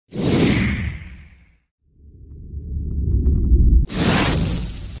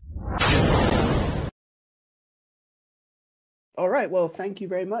All right, well, thank you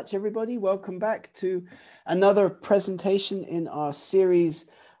very much, everybody. Welcome back to another presentation in our series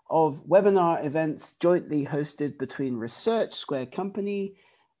of webinar events jointly hosted between Research Square Company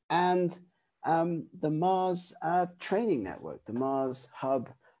and the Mars Training Network, the Mars Hub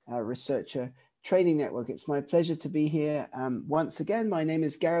Researcher Training Network. It's my pleasure to be here once again. My name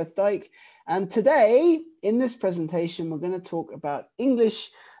is Gareth Dyke, and today in this presentation, we're going to talk about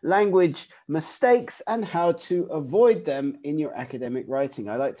English language mistakes and how to avoid them in your academic writing.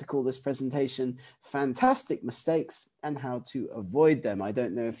 I like to call this presentation Fantastic Mistakes and How to Avoid Them. I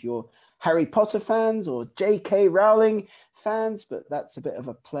don't know if you're Harry Potter fans or J.K. Rowling fans, but that's a bit of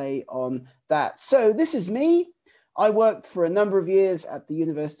a play on that. So this is me. I worked for a number of years at the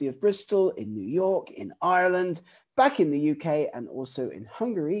University of Bristol in New York, in Ireland, back in the UK, and also in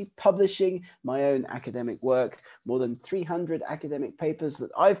Hungary, publishing my own academic work, more than 300 academic papers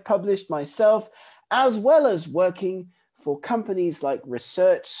that I've published myself, as well as working for companies like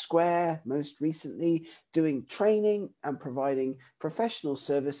Research Square, most recently doing training and providing professional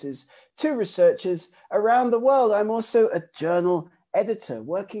services to researchers around the world. I'm also a journal editor,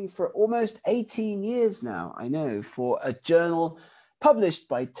 working for almost 18 years now, I know, for a journal published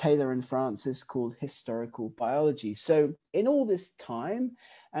by Taylor and Francis called Historical Biology. So in all this time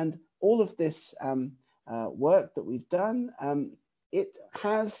and all of this work that we've done, it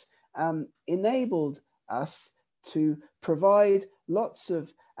has enabled us to provide lots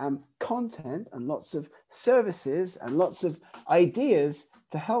of content and lots of services and lots of ideas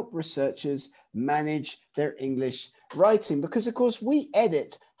to help researchers manage their English writing, because of course we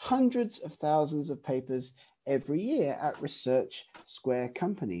edit hundreds of thousands of papers every year at Research Square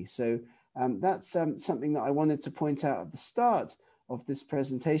Company. So that's something that I wanted to point out at the start of this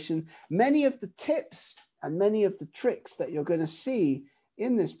presentation. Many of the tips and many of the tricks that you're going to see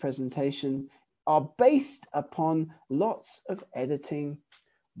in this presentation are based upon lots of editing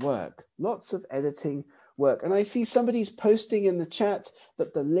work, And I see somebody's posting in the chat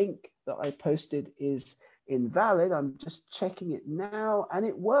that the link that I posted is invalid. I'm just checking it now and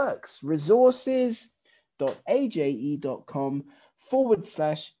it works.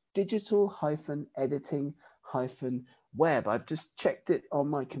 resources.aje.com/digital-editing-web. I've just checked it on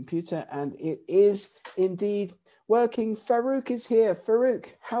my computer and it is indeed working. Farouk is here. Farouk,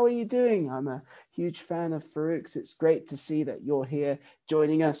 how are you doing? I'm a huge fan of Farouk's. It's great to see that you're here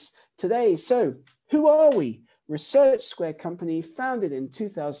joining us today. So who are we? Research Square Company, founded in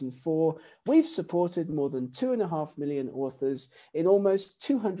 2004. We've supported more than 2.5 million authors in almost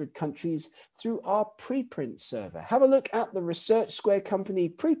 200 countries through our preprint server. Have a look at the Research Square Company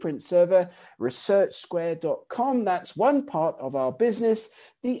preprint server, researchsquare.com. That's one part of our business.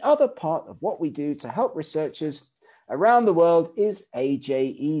 The other part of what we do to help researchers around the world is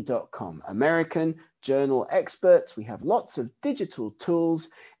aje.com, American Journal Experts. We have lots of digital tools,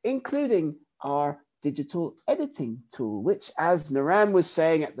 including our digital editing tool, which, as Naran was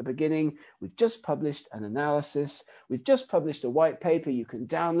saying at the beginning, we've just published an analysis. We've just published a white paper. You can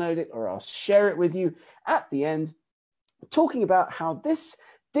download it or I'll share it with you at the end, talking about how this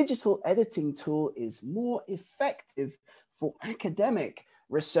digital editing tool is more effective for academic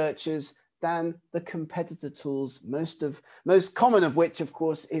researchers than the competitor tools, most common of which, of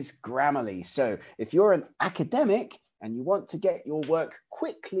course, is Grammarly. So if you're an academic and you want to get your work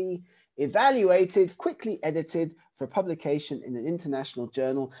quickly evaluated, quickly edited for publication in an international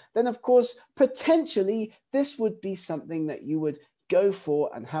journal, then of course, potentially this would be something that you would go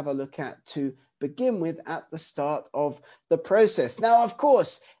for and have a look at to begin with at the start of the process. Now, of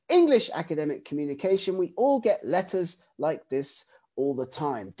course, English academic communication, we all get letters like this all the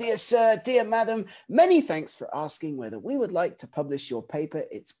time. Dear sir, dear madam, many thanks for asking whether we would like to publish your paper.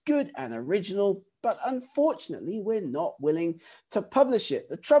 It's good and original, but unfortunately, we're not willing to publish it.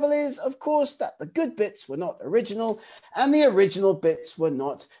 The trouble is, of course, that the good bits were not original and the original bits were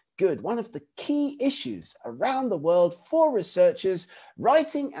not good. One of the key issues around the world for researchers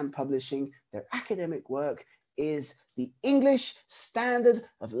writing and publishing their academic work is the English standard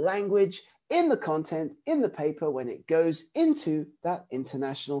of language in the content, in the paper, when it goes into that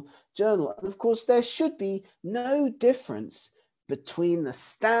international journal. And of course, there should be no difference between the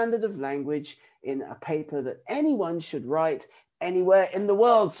standard of language in a paper that anyone should write anywhere in the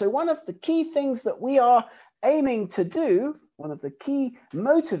world. So one of the key things that we are aiming to do, one of the key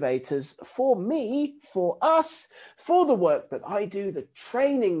motivators for me, for us, for the work that I do, the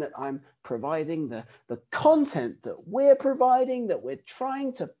training that I'm providing, the content that we're providing, that we're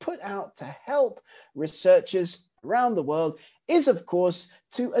trying to put out to help researchers around the world, is of course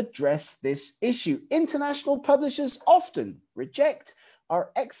to address this issue. International publishers often reject our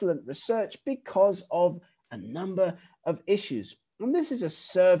excellent research because of a number of issues. And this is a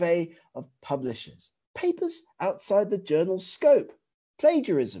survey of publishers. Papers outside the journal's scope,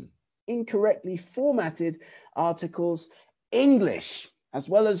 plagiarism, incorrectly formatted articles, English, as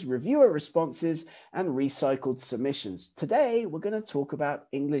well as reviewer responses and recycled submissions. Today, we're going to talk about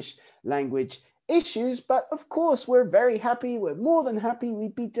English language issues, but of course, we're very happy, we're more than happy,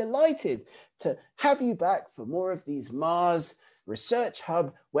 we'd be delighted to have you back for more of these Mars Research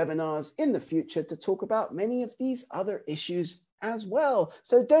Hub webinars in the future to talk about many of these other issues as well.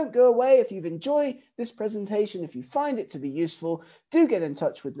 So don't go away. If you've enjoyed this presentation, if you find it to be useful, do get in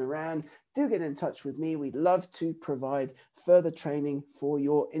touch with Naran, do get in touch with me. We'd love to provide further training for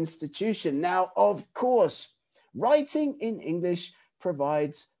your institution. Now, of course, writing in English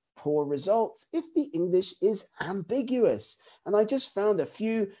provides poor results if the English is ambiguous. And I just found a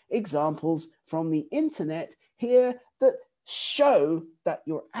few examples from the internet here that show that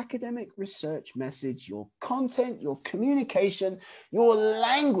your academic research message, your content, your communication, your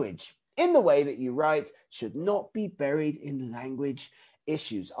language in the way that you write should not be buried in language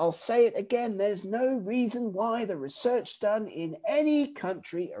issues. I'll say it again, there's no reason why the research done in any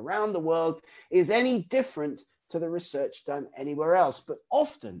country around the world is any different to the research done anywhere else. But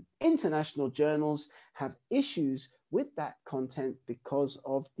often international journals have issues with that content because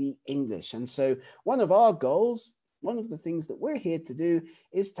of the English. And so one of our goals, one of the things that we're here to do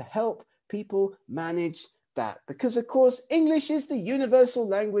is to help people manage that. Because of course, English is the universal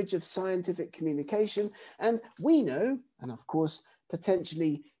language of scientific communication. And we know, and of course,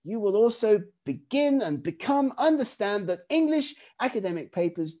 potentially you will also begin and understand that English academic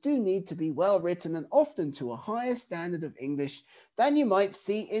papers do need to be well written and often to a higher standard of English than you might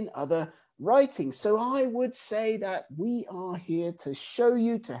see in other writing. So I would say that we are here to show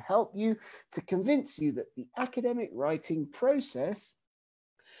you, to help you, to convince you that the academic writing process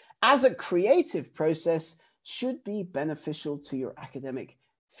as a creative process should be beneficial to your academic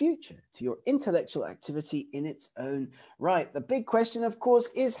future, to your intellectual activity in its own right. The big question, of course,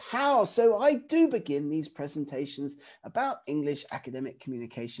 is how. So I do begin these presentations about English academic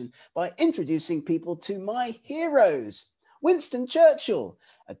communication by introducing people to my heroes. Winston Churchill,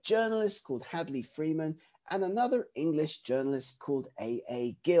 a journalist called Hadley Freeman, and another English journalist called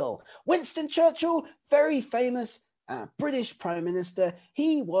A.A. Gill. Winston Churchill, very famous British Prime Minister.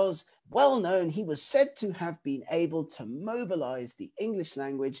 He was well known. He was said to have been able to mobilize the English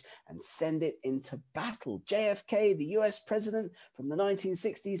language and send it into battle. JFK, the US president from the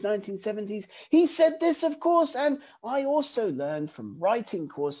 1960s, 1970s, he said this, of course, and I also learned from writing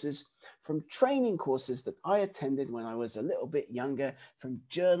courses, from training courses that I attended when I was a little bit younger, from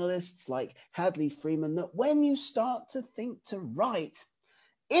journalists like Hadley Freeman, that when you start to think to write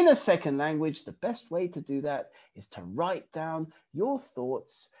in a second language, the best way to do that is to write down your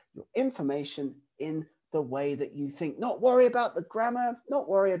thoughts, your information in the way that you think. Not worry about the grammar, not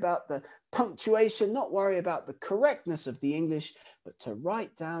worry about the punctuation, not worry about the correctness of the English, but to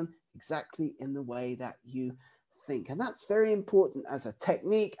write down exactly in the way that you think. And that's very important as a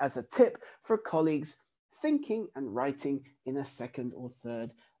technique, as a tip for colleagues thinking and writing in a second or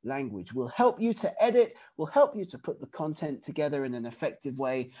third language. Will help you to edit, will help you to put the content together in an effective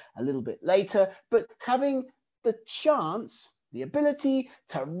way a little bit later, but having the chance, the ability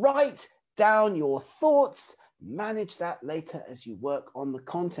to write down your thoughts, manage that later as you work on the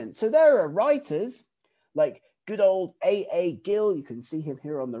content. So there are writers like good old A.A. Gill, you can see him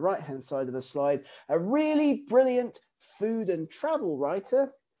here on the right-hand side of the slide, a really brilliant food and travel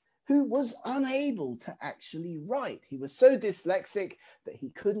writer who was unable to actually write. He was so dyslexic that he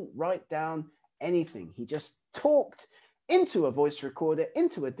couldn't write down anything. He just talked into a voice recorder,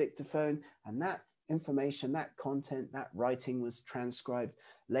 into a dictaphone, and that information, that content, that writing was transcribed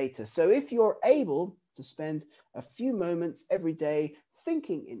later. So if you're able to spend a few moments every day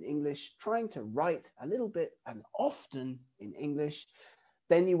thinking in English, trying to write a little bit and often in English,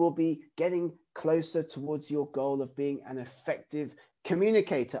 then you will be getting closer towards your goal of being an effective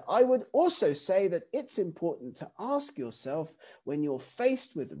communicator. I would also say that it's important to ask yourself when you're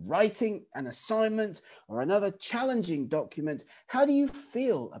faced with writing an assignment or another challenging document, how do you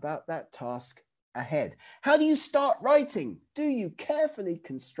feel about that task ahead? How do you start writing? Do you carefully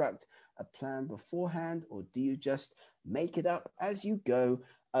construct a plan beforehand, or do you just make it up as you go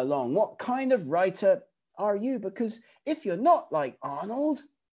along? What kind of writer are you? Because if you're not like Arnold,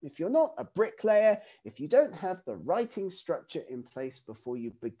 if you're not a bricklayer, if you don't have the writing structure in place before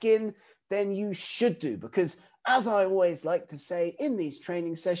you begin, then you should do. Because as I always like to say in these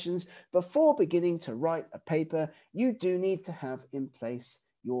training sessions, before beginning to write a paper, you do need to have in place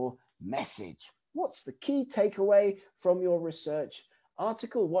your message. What's the key takeaway from your research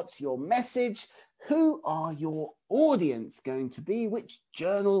article? What's your message? Who are your audience going to be? Which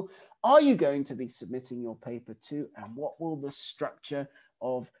journal are you going to be submitting your paper to? And what will the structure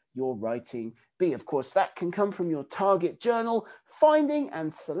of your writing be? Of course, that can come from your target journal. Finding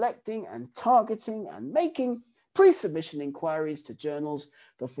and selecting and targeting and making pre-submission inquiries to journals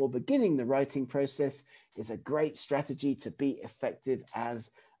before beginning the writing process is a great strategy to be effective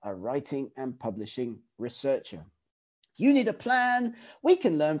as a writing and publishing researcher. You need a plan. We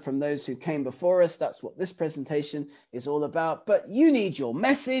can learn from those who came before us. That's what this presentation is all about. But you need your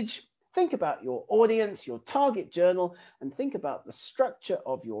message. Think about your audience, your target journal, and think about the structure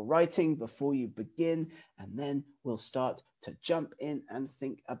of your writing before you begin. And then we'll start to jump in and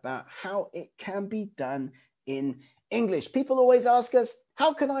think about how it can be done in English. People always ask us,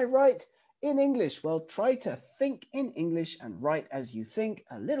 how can I write in English? Well, try to think in English and write as you think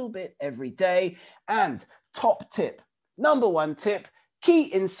a little bit every day. And top tip, number one tip, key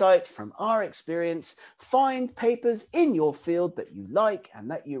insight from our experience, find papers in your field that you like and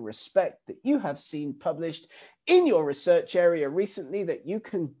that you respect, that you have seen published in your research area recently that you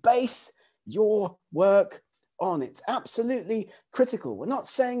can base your work on. It's absolutely critical. We're not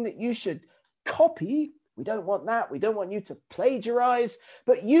saying that you should copy. We don't want that. We don't want you to plagiarize,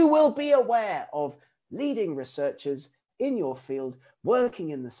 but you will be aware of leading researchers in your field working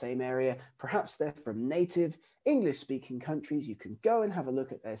in the same area. Perhaps they're from native English-speaking countries. You can go and have a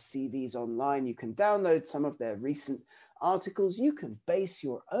look at their CVs online. You can download some of their recent articles. You can base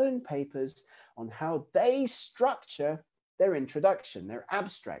your own papers on how they structure their introduction, their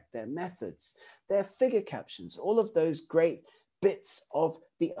abstract, their methods, their figure captions, all of those great bits of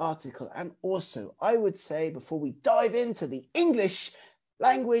the article. And also, I would say, before we dive into the English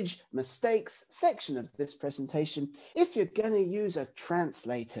language mistakes section of this presentation, if you're going to use a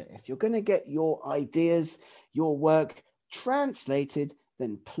translator, if you're going to get your ideas, your work translated,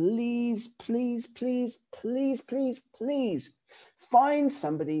 then please, please, please, please, please, please find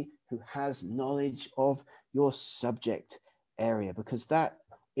somebody who has knowledge of your subject area, because that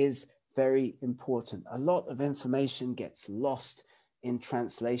is very important. A lot of information gets lost in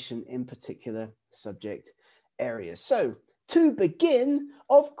translation, in particular subject areas. So to begin,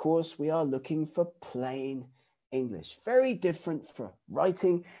 of course, we are looking for plain English, very different from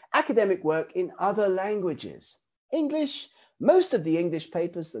writing academic work in other languages. English, most of the English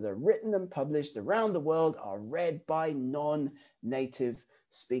papers that are written and published around the world are read by non-native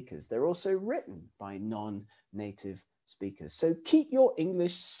speakers. They're also written by non-native speakers. So keep your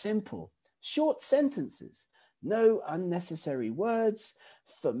English simple, short sentences, no unnecessary words,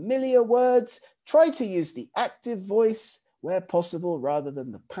 familiar words. Try to use the active voice where possible rather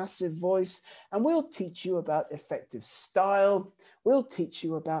than the passive voice. And we'll teach you about effective style. We'll teach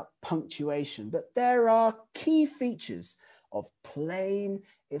you about punctuation. But there are key features of plain,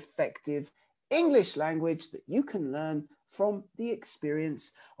 effective English language that you can learn from the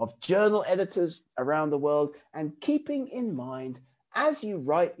experience of journal editors around the world, and keeping in mind as you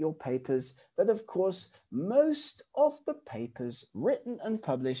write your papers that, of course, most of the papers written and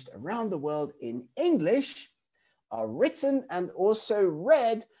published around the world in English are written and also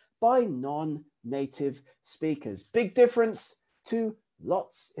read by non-native speakers. Big difference to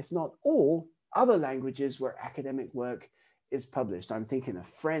lots, if not all, other languages where academic work is published. I'm thinking of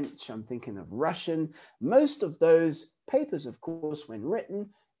French, I'm thinking of Russian. Most of those papers, of course, when written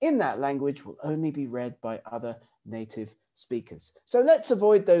in that language, will only be read by other native speakers. So let's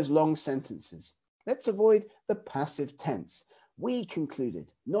avoid those long sentences. Let's avoid the passive tense. We concluded,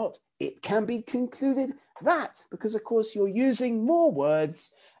 not it can be concluded that, because of course you're using more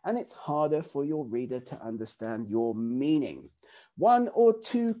words and it's harder for your reader to understand your meaning. One or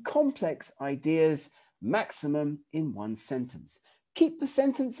two complex ideas maximum in one sentence. Keep the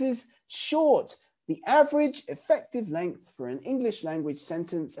sentences short. The average effective length for an English language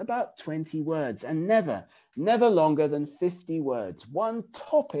sentence about 20 words, and never longer than 50 words. One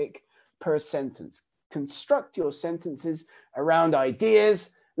topic per sentence. Construct your sentences around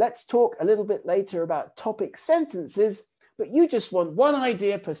ideas. Let's talk a little bit later about topic sentences, but you just want one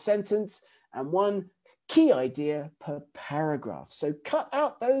idea per sentence and one key idea per paragraph. So cut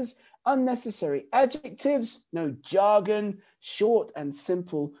out those unnecessary adjectives, no jargon, short and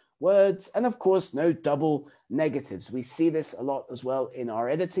simple words, and of course, no double negatives. We see this a lot as well in our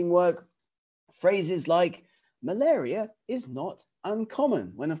editing work. Phrases like malaria is not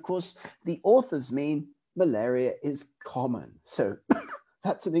uncommon, when of course the authors mean malaria is common. So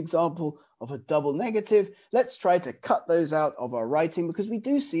that's an example of a double negative. Let's try to cut those out of our writing because we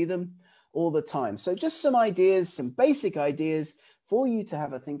do see them all the time. So just some ideas, some basic ideas for you to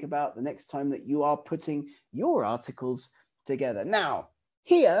have a think about the next time that you are putting your articles together. Now,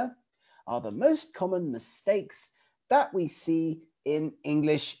 here, are the most common mistakes that we see in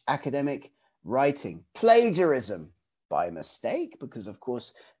English academic writing? Plagiarism by mistake, because of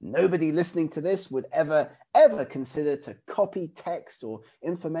course nobody listening to this would ever consider to copy text or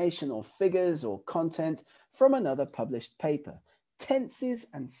information or figures or content from another published paper. Tenses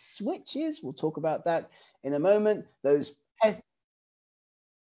and switches, we'll talk about that in a moment. Those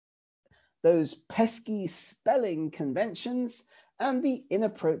pesky spelling conventions and the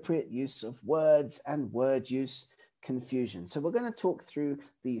inappropriate use of words and word use confusion. So we're going to talk through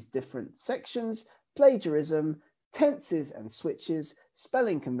these different sections: plagiarism, tenses and switches,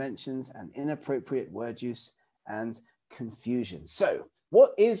 spelling conventions, and inappropriate word use and confusion. So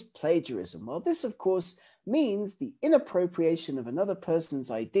what is plagiarism? Well, this of course means the inappropriation of another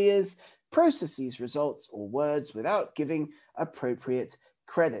person's ideas, processes, results, or words without giving appropriate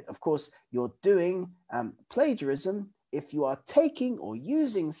credit. Of course, you're doing plagiarism if you are taking or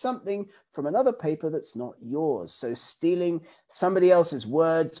using something from another paper that's not yours. So stealing somebody else's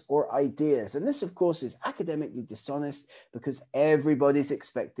words or ideas. And this, of course, is academically dishonest because everybody's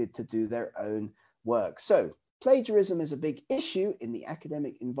expected to do their own work. So plagiarism is a big issue in the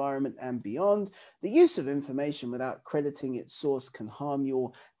academic environment and beyond. The use of information without crediting its source can harm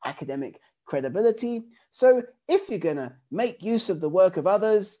your academic credibility. So if you're going to make use of the work of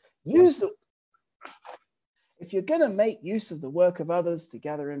others, if you're going to make use of the work of others to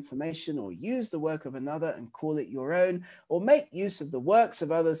gather information, or use the work of another and call it your own, or make use of the works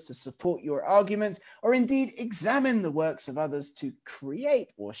of others to support your argument, or indeed examine the works of others to create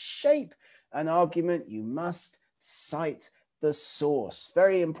or shape an argument, you must cite the source.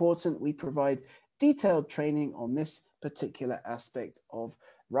 Very important. We provide detailed training on this particular aspect of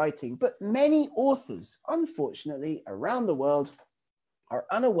writing, but many authors, unfortunately, around the world are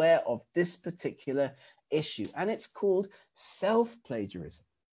unaware of this particular issue, and it's called self-plagiarism.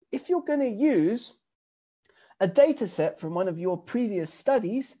 If you're going to use a data set from one of your previous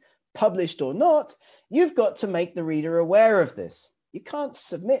studies, published or not, you've got to make the reader aware of this. You can't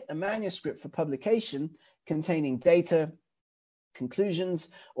submit a manuscript for publication containing data, conclusions,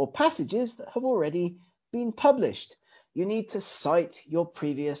 or passages that have already been published. You need to cite your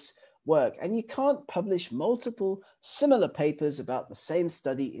previous work, and you can't publish multiple similar papers about the same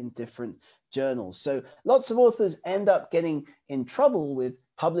study in different journals. So lots of authors end up getting in trouble with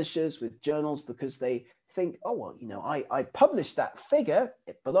publishers, with journals, because they think, oh, well, you know, I published that figure,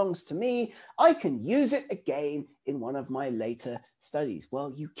 it belongs to me, I can use it again in one of my later studies.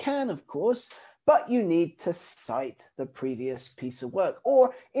 Well, you can, of course, but you need to cite the previous piece of work.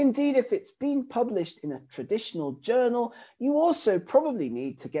 Or indeed, if it's been published in a traditional journal, you also probably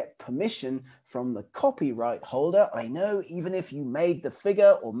need to get permission from the copyright holder. I know, even if you made the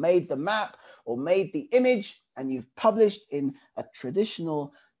figure or made the map or made the image and you've published in a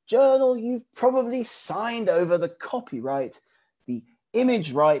traditional journal, you've probably signed over the copyright, the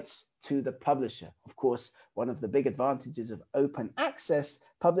image rights to the publisher. Of course, one of the big advantages of open access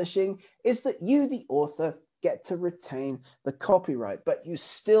publishing is that you, the author, get to retain the copyright, but you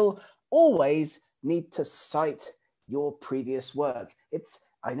still always need to cite your previous work.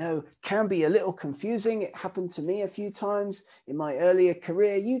 I know, can be a little confusing. It happened to me a few times in my earlier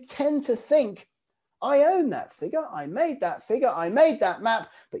career. You tend to think, I own that figure, I made that figure, I made that map,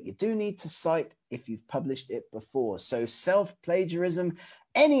 but you do need to cite if you've published it before. So self-plagiarism,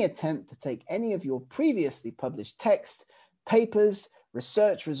 any attempt to take any of your previously published text, papers,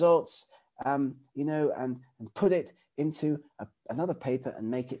 research results, you know, and put it into another paper and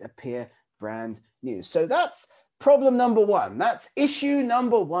make it appear brand new. So that's problem number one. That's issue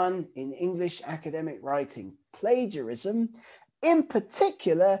number one in English academic writing: plagiarism, in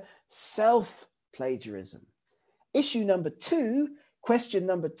particular, self-plagiarism. Issue number two, question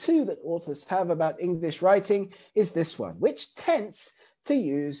number two that authors have about English writing is this one: which tense to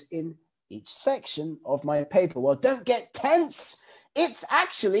use in each section of my paper? Well, don't get tense. It's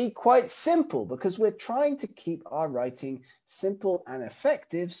actually quite simple because we're trying to keep our writing simple and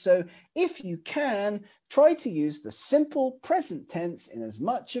effective. So if you can, try to use the simple present tense in as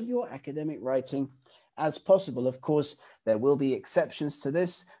much of your academic writing as possible. Of course, there will be exceptions to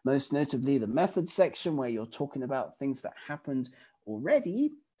this, most notably the method section where you're talking about things that happened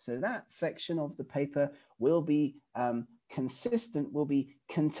already. So that section of the paper will be consistent, will be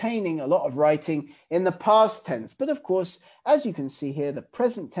containing a lot of writing in the past tense. But of course, as you can see here, the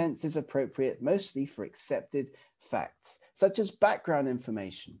present tense is appropriate mostly for accepted facts, such as background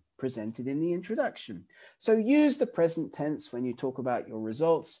information presented in the introduction. So use the present tense when you talk about your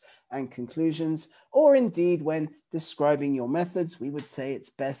results and conclusions, or indeed when describing your methods. We would say it's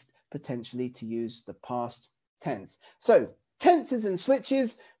best potentially to use the past tense. So Tenses and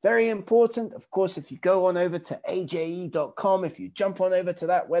switches, very important. Of course, if you go on over to aje.com, if you jump on over to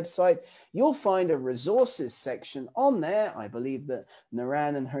that website, you'll find a resources section on there. I believe that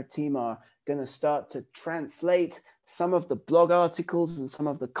Naran and her team are going to start to translate some of the blog articles and some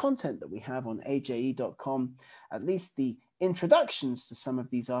of the content that we have on aje.com, at least the introductions to some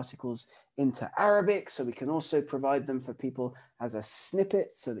of these articles into Arabic, so we can also provide them for people as a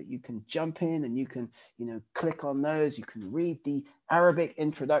snippet so that you can jump in and you can, click on those. You can read the Arabic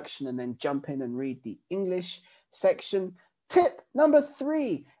introduction and then jump in and read the English section. Tip number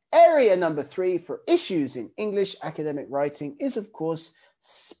 3, area number 3 for issues in English academic writing is, of course,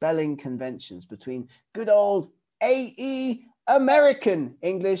 spelling conventions between good old AE American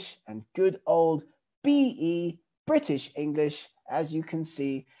English and good old BE British English, as you can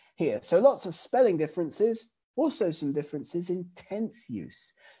see here. So lots of spelling differences, also some differences in tense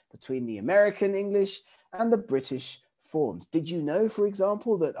use between the American English and the British forms. Did you know, for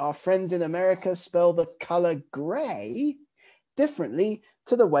example, that our friends in America spell the color gray differently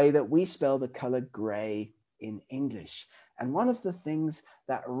to the way that we spell the color gray in English? And one of the things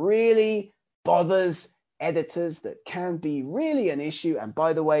that really bothers editors, that can be really an issue, and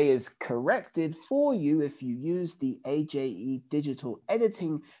by the way is corrected for you if you use the AJE digital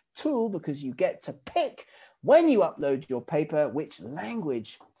editing tool, because you get to pick when you upload your paper which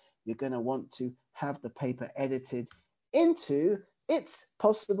language you're going to want to have the paper edited into. It's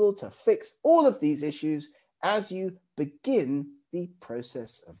possible to fix all of these issues as you begin the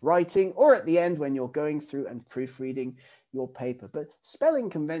process of writing, or at the end when you're going through and proofreading your paper. But spelling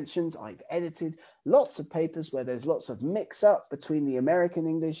conventions, I've edited lots of papers where there's lots of mix up between the American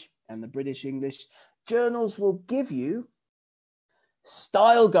English and the British English. Journals will give you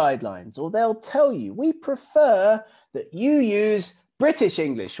style guidelines, or they'll tell you, we prefer that you use British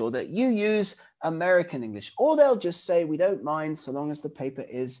English or that you use American English, or they'll just say, we don't mind so long as the paper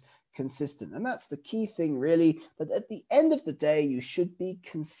is consistent. And that's the key thing, really, that at the end of the day, you should be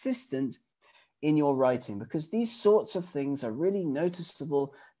consistent in your writing, because these sorts of things are really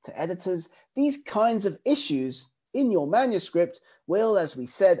noticeable to editors. These kinds of issues in your manuscript will, as we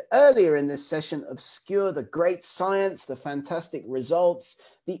said earlier in this session, obscure the great science, the fantastic results,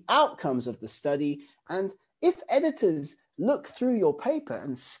 the outcomes of the study. And if editors look through your paper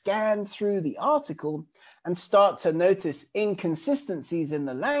and scan through the article and start to notice inconsistencies in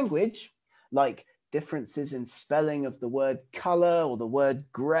the language, like differences in spelling of the word color or the word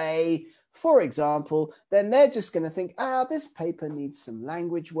gray, for example, then they're just going to think, this paper needs some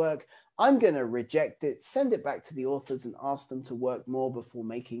language work. I'm going to reject it, send it back to the authors and ask them to work more before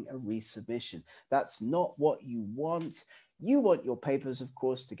making a resubmission. That's not what you want. You want your papers, of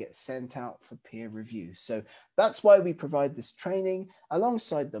course, to get sent out for peer review. So that's why we provide this training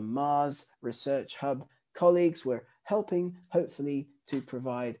alongside the Mars Research Hub colleagues. We're helping, hopefully, to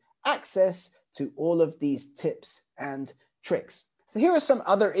provide access to all of these tips and tricks. So here are some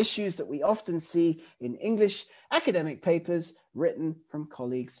other issues that we often see in English academic papers written from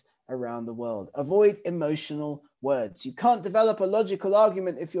colleagues around the world. Avoid emotional words. You can't develop a logical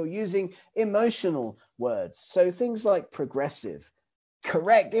argument if you're using emotional words. So things like progressive,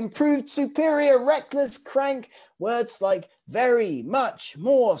 correct, improved, superior, reckless, crank, words like very, much,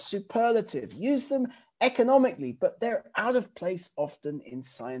 more, superlative. Use them economically, but they're out of place often in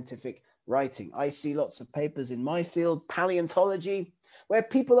scientific writing. I see lots of papers in my field, paleontology, where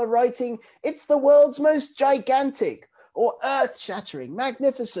people are writing, it's the world's most gigantic, or earth-shattering,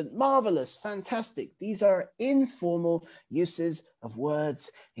 magnificent, marvelous, fantastic. These are informal uses of words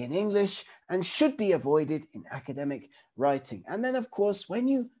in English and should be avoided in academic writing. And then, of course, when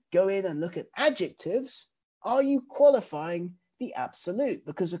you go in and look at adjectives, are you qualifying the absolute?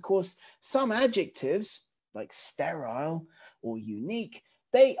 Because, of course, some adjectives, like sterile or unique,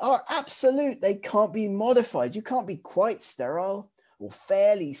 they are absolute. They can't be modified. You can't be quite sterile, or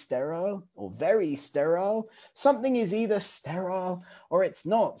fairly sterile, or very sterile. Something is either sterile or it's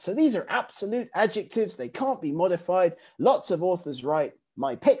not. So these are absolute adjectives. They can't be modified. Lots of authors write,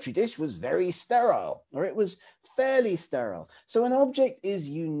 my petri dish was very sterile, or it was fairly sterile. So an object is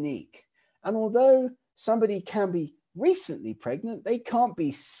unique. And although somebody can be recently pregnant, they can't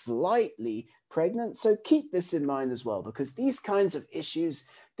be slightly pregnant. So keep this in mind as well, because these kinds of issues,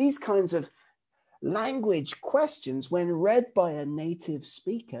 these kinds of language questions, when read by a native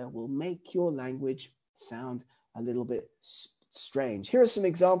speaker, will make your language sound a little bit strange. Here are some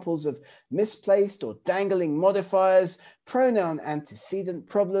examples of misplaced or dangling modifiers, pronoun antecedent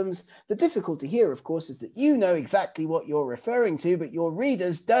problems. The difficulty here, of course, is that you know exactly what you're referring to, but your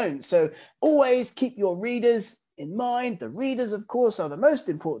readers don't. So always keep your readers in mind. The readers, of course, are the most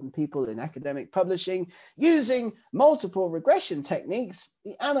important people in academic publishing. Using multiple regression techniques,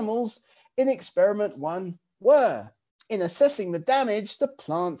 the animals in experiment 1 were. In assessing the damage, the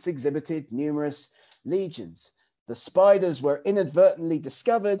plants exhibited numerous lesions. The spiders were inadvertently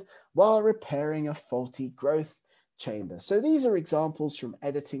discovered while repairing a faulty growth chamber. So these are examples from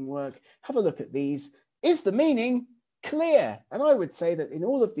editing work. Have a look at these. Is the meaning clear? And I would say that in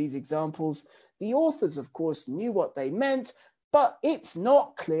all of these examples, the authors, of course, knew what they meant, but it's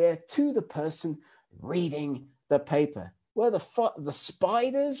not clear to the person reading the paper. Were the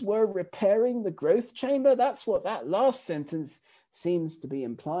spiders were repairing the growth chamber? That's what that last sentence seems to be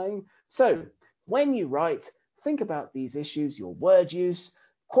implying. So when you write, think about these issues, your word use,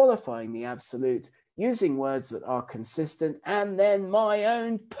 qualifying the absolute, using words that are consistent, and then my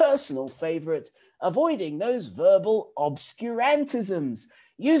own personal favorite, avoiding those verbal obscurantisms,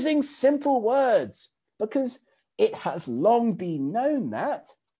 using simple words, because it has long been known that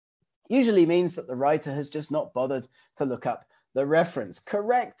usually means that the writer has just not bothered to look up the reference.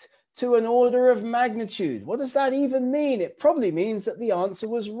 Correct to an order of magnitude. What does that even mean? It probably means that the answer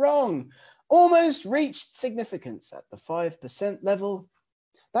was wrong. Almost reached significance at the 5% level.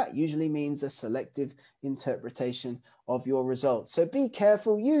 That usually means a selective interpretation of your results. So be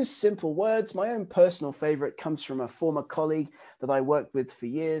careful, use simple words. My own personal favorite comes from a former colleague that I worked with for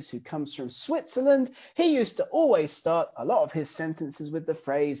years who comes from Switzerland. He used to always start a lot of his sentences with the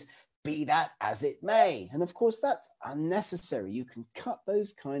phrase, "be that as it may." And of course, that's unnecessary. You can cut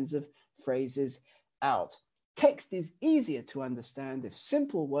those kinds of phrases out. Text is easier to understand if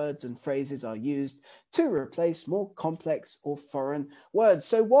simple words and phrases are used to replace more complex or foreign words.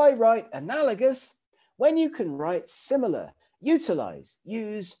 So why write analogous when you can write similar? Utilize,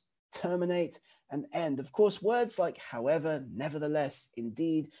 use, terminate, and end. Of course, words like however, nevertheless,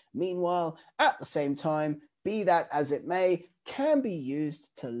 indeed, meanwhile, at the same time, be that as it may, can be used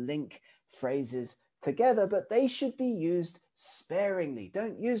to link phrases together, but they should be used sparingly.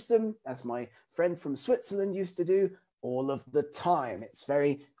 Don't use them, as my friend from Switzerland used to do, all of the time. It's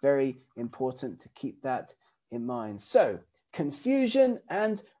very, very important to keep that in mind. So, confusion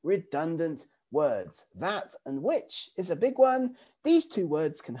and redundant words. That and which is a big one. These two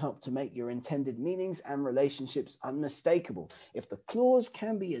words can help to make your intended meanings and relationships unmistakable. If the clause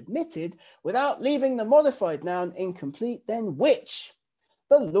can be admitted without leaving the modified noun incomplete, then which?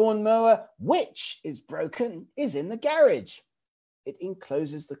 The lawnmower which is broken is in the garage. It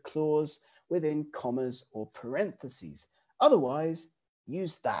encloses the clause within commas or parentheses. Otherwise,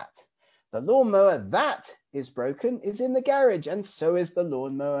 use that. The lawnmower that is broken is in the garage, and so is the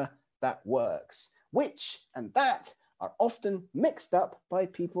lawnmower that works. Which and that are often mixed up by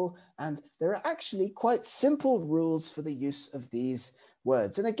people, and there are actually quite simple rules for the use of these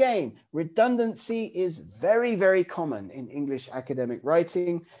words. And again, redundancy is very, very common in English academic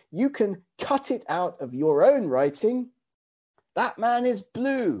writing. You can cut it out of your own writing. That man is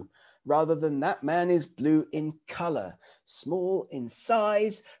blue, rather than that man is blue in color. Small in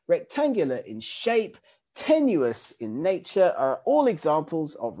size, rectangular in shape, tenuous in nature are all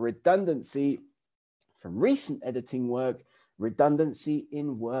examples of redundancy from recent editing work. Redundancy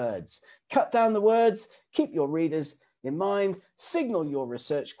in words. Cut down the words, keep your readers in mind, signal your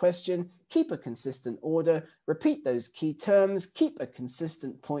research question, keep a consistent order, repeat those key terms, keep a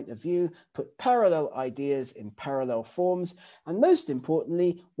consistent point of view, put parallel ideas in parallel forms, and most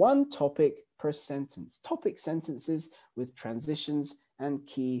importantly, one topic per sentence. Topic sentences with transitions and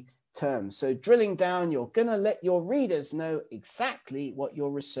key terms. So drilling down, you're going to let your readers know exactly what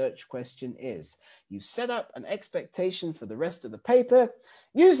your research question is. You've set up an expectation for the rest of the paper,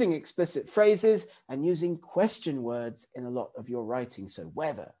 using explicit phrases and using question words in a lot of your writing. So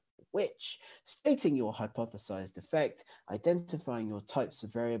whether, which, stating your hypothesized effect, identifying your types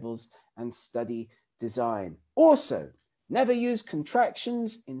of variables, and study design. Also, never use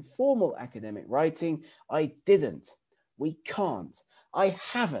contractions in formal academic writing. I didn't, we can't, I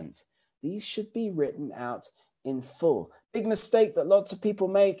haven't. These should be written out in full. Big mistake that lots of people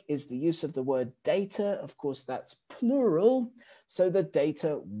make is the use of the word data. Of course, that's plural. So the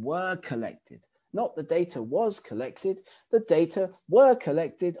data were collected, not the data was collected. The data were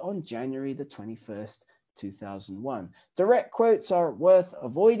collected on January the 21st, 2001. Direct quotes are worth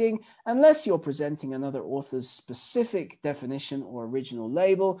avoiding unless you're presenting another author's specific definition or original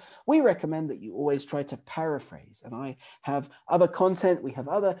label. We recommend that you always try to paraphrase. And I have other content, we have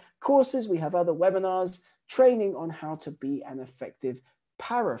other courses, we have other webinars, training on how to be an effective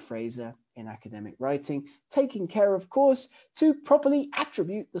paraphraser in academic writing, taking care, of course, to properly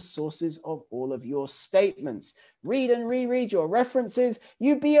attribute the sources of all of your statements. Read and reread your references.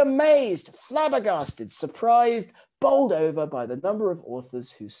 You'd be amazed, flabbergasted, surprised, bowled over by the number of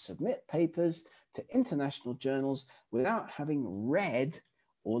authors who submit papers to international journals without having read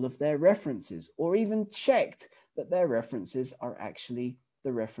all of their references or even checked that their references are actually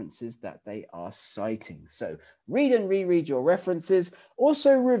the references that they are citing. So read and reread your references.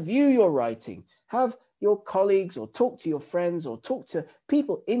 Also review your writing. Have your colleagues or talk to your friends or talk to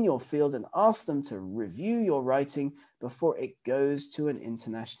people in your field and ask them to review your writing before it goes to an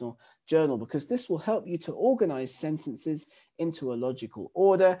international journal, because this will help you to organize sentences into a logical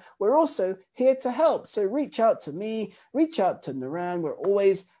order. We're also here to help. So reach out to me, reach out to Naran. We're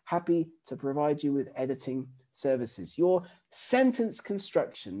always happy to provide you with editing services. Your sentence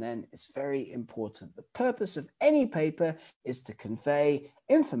construction then is very important. The purpose of any paper is to convey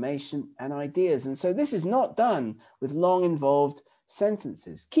information and ideas. And so this is not done with long involved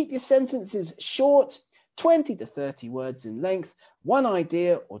sentences. Keep your sentences short, 20 to 30 words in length, one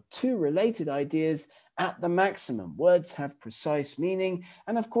idea or two related ideas at the maximum. Words have precise meaning,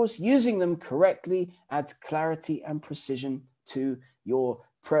 and of course, using them correctly adds clarity and precision to your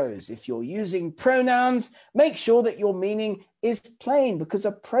prose. If you're using pronouns, make sure that your meaning is plain, because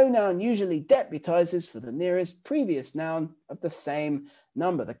a pronoun usually deputizes for the nearest previous noun of the same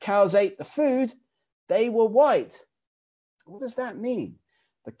number. The cows ate the food, they were white. What does that mean?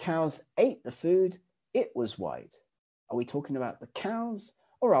 The cows ate the food, it was white. Are we talking about the cows,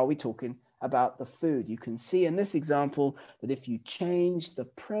 or are we talking about the food? You can see in this example that if you change the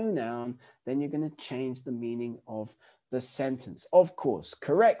pronoun, then you're going to change the meaning of the sentence. Of course,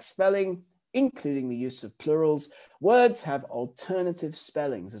 correct spelling, including the use of plurals. Words have alternative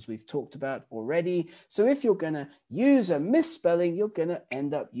spellings, as we've talked about already. So if you're going to use a misspelling, you're going to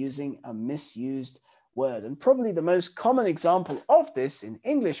end up using a misused word. And probably the most common example of this in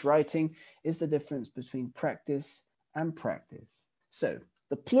English writing is the difference between practice and practice. So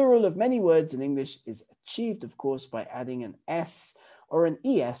the plural of many words in English is achieved, of course, by adding an S or an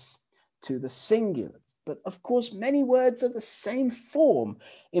ES to the singular. But of course, many words are the same form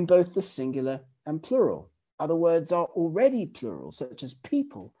in both the singular and plural. Other words are already plural, such as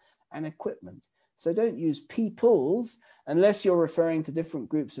people and equipment. So don't use peoples unless you're referring to different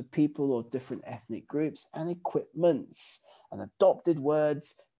groups of people or different ethnic groups, and equipments. And adopted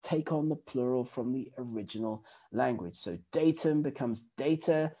words take on the plural from the original language. So datum becomes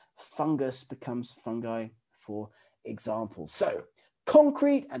data, fungus becomes fungi, for example. So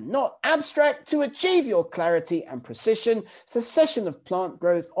concrete and not abstract to achieve your clarity and precision. Succession of plant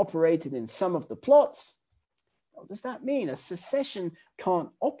growth operated in some of the plots. What does that mean? A succession can't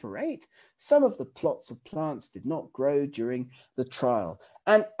operate. Some of the plots of plants did not grow during the trial.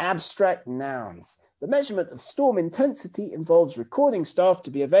 And abstract nouns. The measurement of storm intensity involves recording staff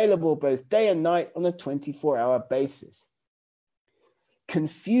to be available both day and night on a 24-hour basis.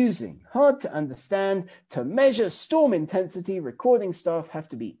 Confusing, hard to understand. To measure storm intensity, recording staff have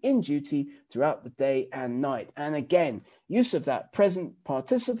to be in duty throughout the day and night. And again, use of that present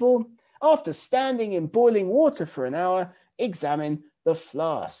participle. After standing in boiling water for an hour, examine the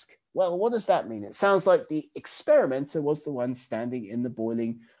flask. Well, what does that mean? It sounds like the experimenter was the one standing in the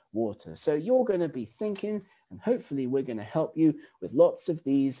boiling water. So you're going to be thinking, and hopefully we're going to help you with lots of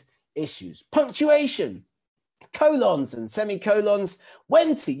these issues. Punctuation. Colons and semicolons,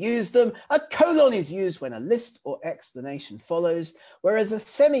 when to use them. A colon is used when a list or explanation follows, whereas a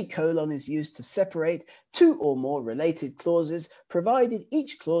semicolon is used to separate two or more related clauses, provided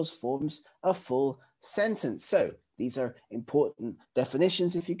each clause forms a full sentence. So these are important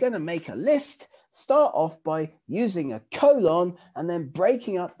definitions. If you're going to make a list, start off by using a colon and then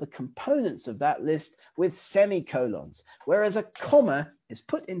breaking up the components of that list with semicolons, whereas a comma is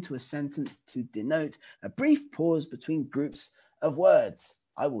put into a sentence to denote a brief pause between groups of words.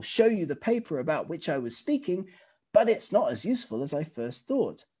 I will show you the paper about which I was speaking, but it's not as useful as I first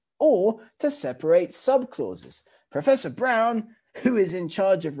thought. Or to separate subclauses. Professor Brown, who is in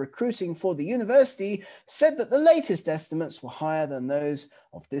charge of recruiting for the university, said that the latest estimates were higher than those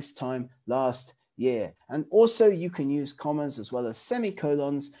of this time last year. And also you can use commas as well as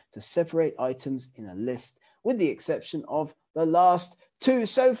semicolons to separate items in a list, with the exception of the last two.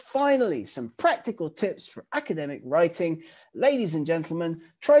 So finally, some practical tips for academic writing. Ladies and gentlemen,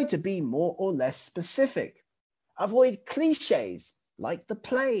 try to be more or less specific. Avoid cliches like the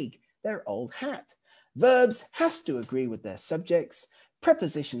plague, their old hat. Verbs has to agree with their subjects.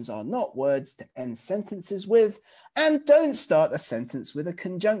 Prepositions are not words to end sentences with, and don't start a sentence with a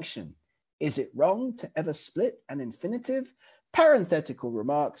conjunction. Is it wrong to ever split an infinitive? Parenthetical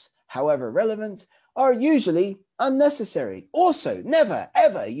remarks, however relevant, are usually unnecessary. Also, never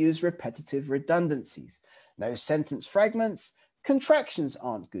ever use repetitive redundancies. No sentence fragments. Contractions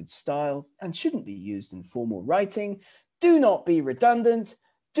aren't good style and shouldn't be used in formal writing. Do not be redundant.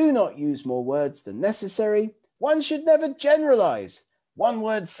 Do not use more words than necessary. One should never generalize.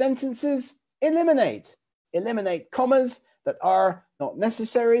 One-word sentences, eliminate. Eliminate commas that are not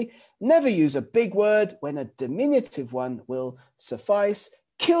necessary. Never use a big word when a diminutive one will suffice.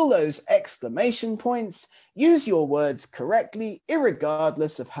 Kill those exclamation points. Use your words correctly,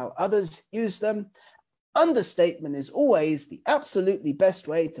 irregardless of how others use them. Understatement is always the absolutely best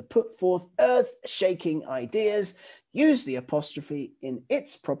way to put forth earth-shaking ideas. Use the apostrophe in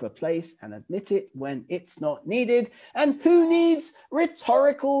its proper place and admit it when it's not needed. And who needs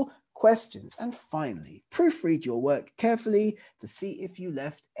rhetorical questions? And finally, proofread your work carefully to see if you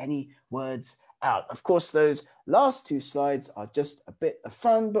left any words out. Of course, those last two slides are just a bit of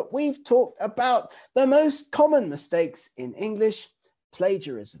fun, but we've talked about the most common mistakes in English: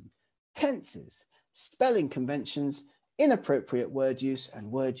 plagiarism, tenses, spelling conventions, inappropriate word use,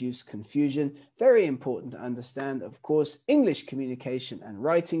 and word use confusion. Very important to understand. Of course, English communication and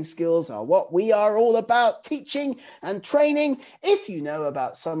writing skills are what we are all about teaching and training. If you know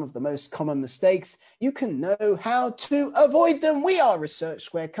about some of the most common mistakes, you can know how to avoid them. We are Research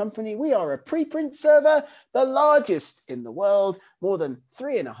Square Company. We are a preprint server, the largest in the world. More than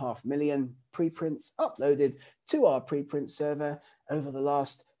 3.5 million preprints uploaded to our preprint server over the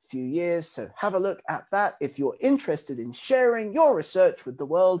last few years. So have a look at that if you're interested in sharing your research with the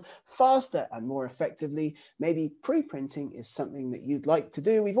world faster and more effectively. Maybe pre-printing is something that you'd like to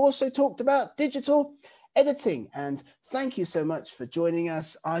do. We've also talked about digital editing, and thank you so much for joining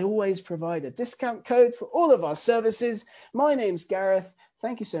us. I always provide a discount code for all of our services. My name's Gareth.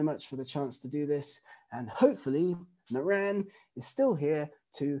 Thank you so much for the chance to do this, and hopefully Naran is still here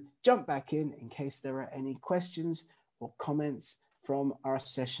to jump back in case there are any questions or comments from our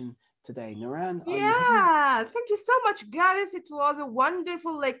session today. Naran, yeah, thank you so much, Gareth. It was a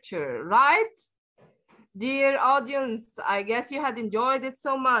wonderful lecture, right? Dear audience, I guess you had enjoyed it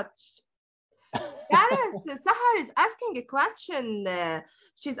so much. Gareth, Sahar is asking a question.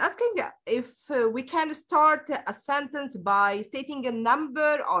 She's asking if we can start a sentence by stating a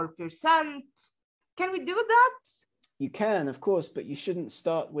number or percent. Can we do that? You can, of course, but you shouldn't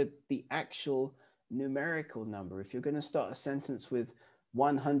start with the actual numerical number. If you're going to start a sentence with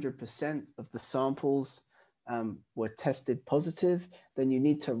 100% of the samples were tested positive, then you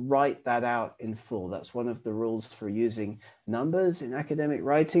need to write that out in full. That's one of the rules for using numbers in academic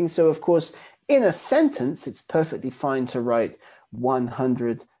writing. So of course, in a sentence, it's perfectly fine to write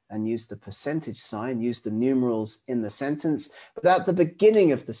 100 and use the percentage sign, use the numerals in the sentence. But at the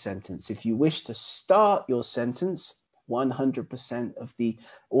beginning of the sentence, if you wish to start your sentence, 100% of the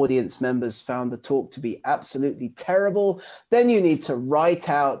audience members found the talk to be absolutely terrible, then you need to write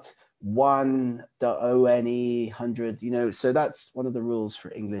out 1 100, you know. So that's one of the rules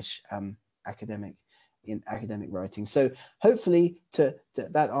for English academic writing. So hopefully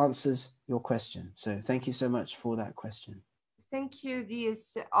that answers your question. So thank you so much for that question. Thank you,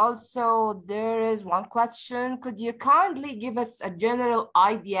 Dias. Also, there is one question. Could you kindly give us a general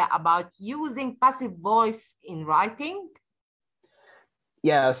idea about using passive voice in writing?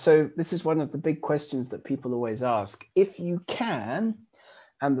 Yeah, so this is one of the big questions that people always ask. If you can,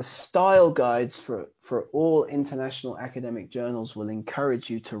 and the style guides for all international academic journals will encourage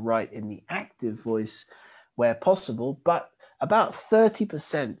you to write in the active voice where possible, but about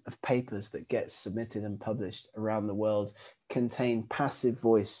 30% of papers that get submitted and published around the world contain passive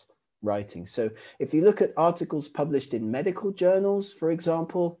voice writing. So if you look at articles published in medical journals, for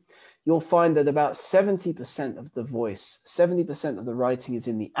example, you'll find that about 70% of the voice, 70% of the writing is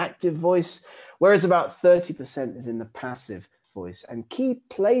in the active voice, whereas about 30% is in the passive voice. And key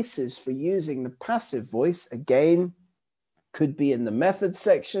places for using the passive voice, again, could be in the method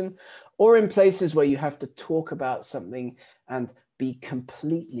section or in places where you have to talk about something and be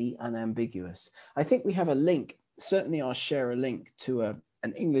completely unambiguous. I think we have a link. Certainly I'll share a link to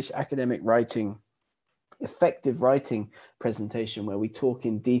an English academic writing, effective writing presentation where we talk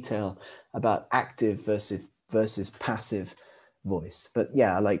in detail about active versus passive voice. But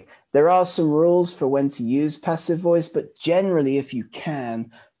yeah, like there are some rules for when to use passive voice, but generally if you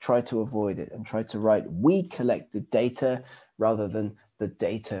can, try to avoid it and try to write "we collected data" rather than "the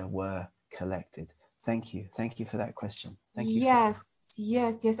data were collected." Thank you. Thank you for that question. Thank you. Yes.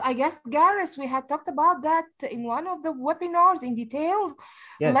 I guess, Gareth, we had talked about that in one of the webinars in details.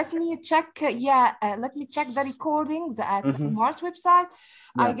 Yes. Let me check. Let me check the recordings at Mars website.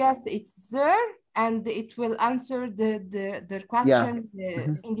 Yeah. I guess it's there. and it will answer the question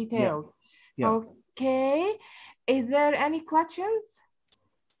in detail. Yeah. Okay. Is there any questions?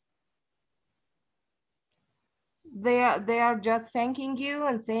 They are just thanking you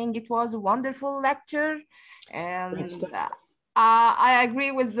and saying it was a wonderful lecture, and I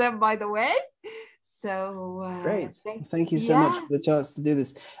agree with them, by the way. So great. Thank you so much for the chance to do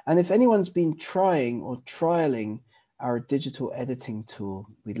this. And if anyone's been trying or trialing our digital editing tool,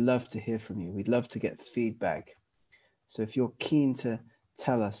 we'd love to hear from you. We'd love to get feedback. So if you're keen to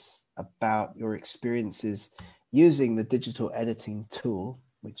tell us about your experiences using the digital editing tool,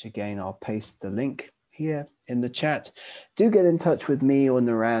 which again, I'll paste the link here in the chat, do get in touch with me or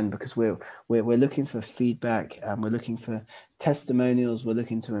Nuran, because we're looking for feedback and we're looking for testimonials. We're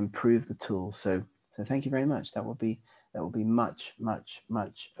looking to improve the tool. So thank you very much. That will be much, much,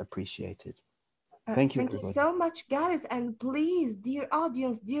 much appreciated. Thank you. Thank you so much, Gareth. And please, dear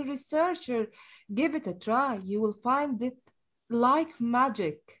audience, dear researcher, give it a try. You will find it like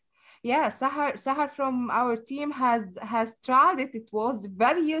magic. Yeah, Sahar from our team has tried it. It was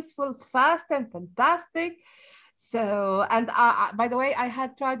very useful, fast, and fantastic. So, and by the way, I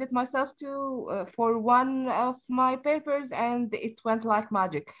had tried it myself too for one of my papers, and it went like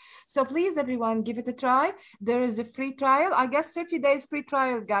magic. So please, everyone, give it a try. There is a free trial. I guess 30 days free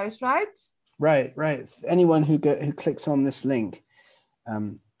trial, Gareth, right? Right. Anyone who clicks on this link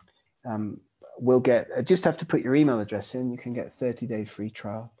will get, just have to put your email address in. You can get 30-day free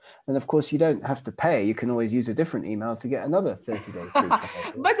trial. And of course, you don't have to pay. You can always use a different email to get another 30-day free trial.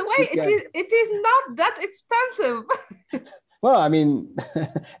 By the way, it is not that expensive. Well, I mean,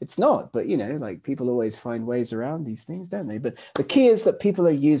 it's not, but you know, like people always find ways around these things, don't they? But the key is that people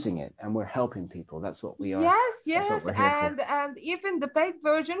are using it and we're helping people. That's what we are. Yes. And even the paid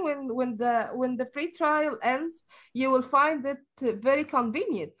version, when the free trial ends, you will find it very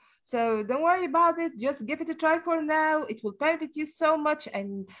convenient. So don't worry about it. Just give it a try for now. It will benefit you so much.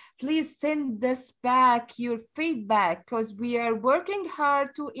 And please send us back your feedback, because we are working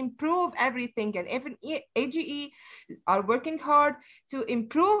hard to improve everything. And even AGE are working hard to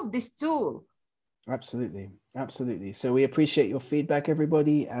improve this tool. Absolutely. So we appreciate your feedback,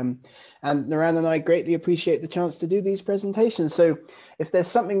 everybody. And Nuran and I greatly appreciate the chance to do these presentations. So if there's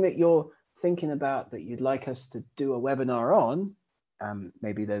something that you're thinking about that you'd like us to do a webinar on,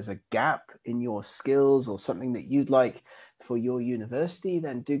 maybe there's a gap in your skills or something that you'd like for your university,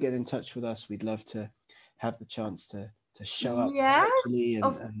 then do get in touch with us. We'd love to have the chance to show up. Yes,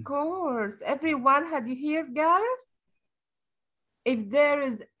 of course. Everyone, had you heard, Gareth? If there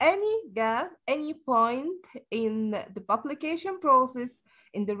is any gap, any point in the publication process,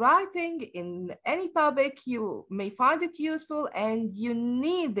 in the writing, in any topic, you may find it useful and you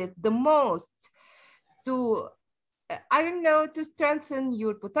need it the most to, I don't know, to strengthen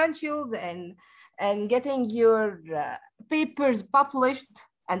your potentials and getting your papers published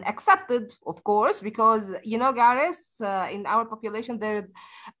and accepted, of course, because, you know, Gareth, in our population, there's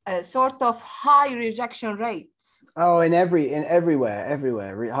a sort of high rejection rate. Oh,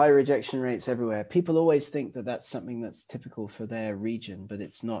 everywhere, high rejection rates everywhere. People always think that that's something that's typical for their region, but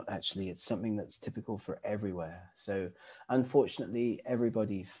it's not actually. It's something that's typical for everywhere. So unfortunately,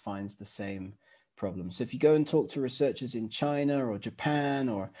 everybody finds the same problem. So if you go and talk to researchers in China or Japan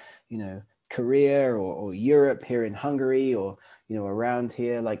or, you know, Korea or Europe, here in Hungary, or, you know, around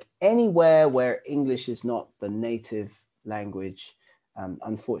here, like anywhere where English is not the native language,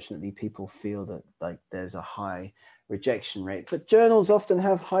 unfortunately, people feel that like there's a high rejection rate. But journals often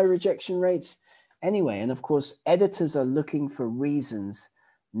have high rejection rates anyway. And of course, editors are looking for reasons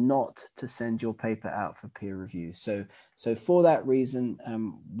not to send your paper out for peer review. So for that reason,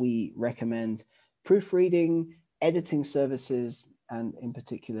 we recommend proofreading, editing services, and in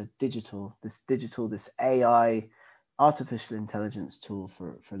particular this AI, artificial intelligence tool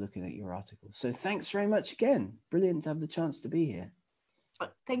for looking at your articles. So thanks very much again. Brilliant to have the chance to be here.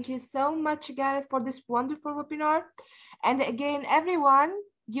 Thank you so much, Gareth, for this wonderful webinar. And again, everyone,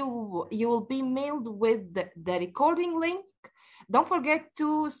 you will be mailed with the recording link. Don't forget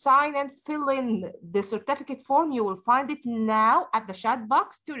to sign and fill in the certificate form. You will find it now at the chat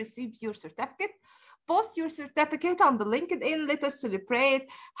box to receive your certificate. Post your certificate on the LinkedIn. Let us celebrate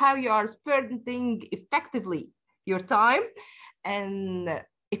how you are spending effectively your time. And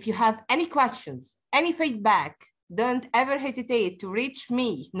if you have any questions, any feedback, don't ever hesitate to reach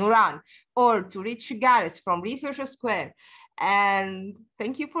me, Nuran, or to reach Gareth from Research Square. And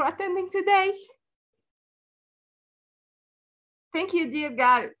thank you for attending today. Thank you, dear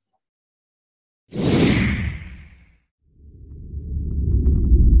Gareth.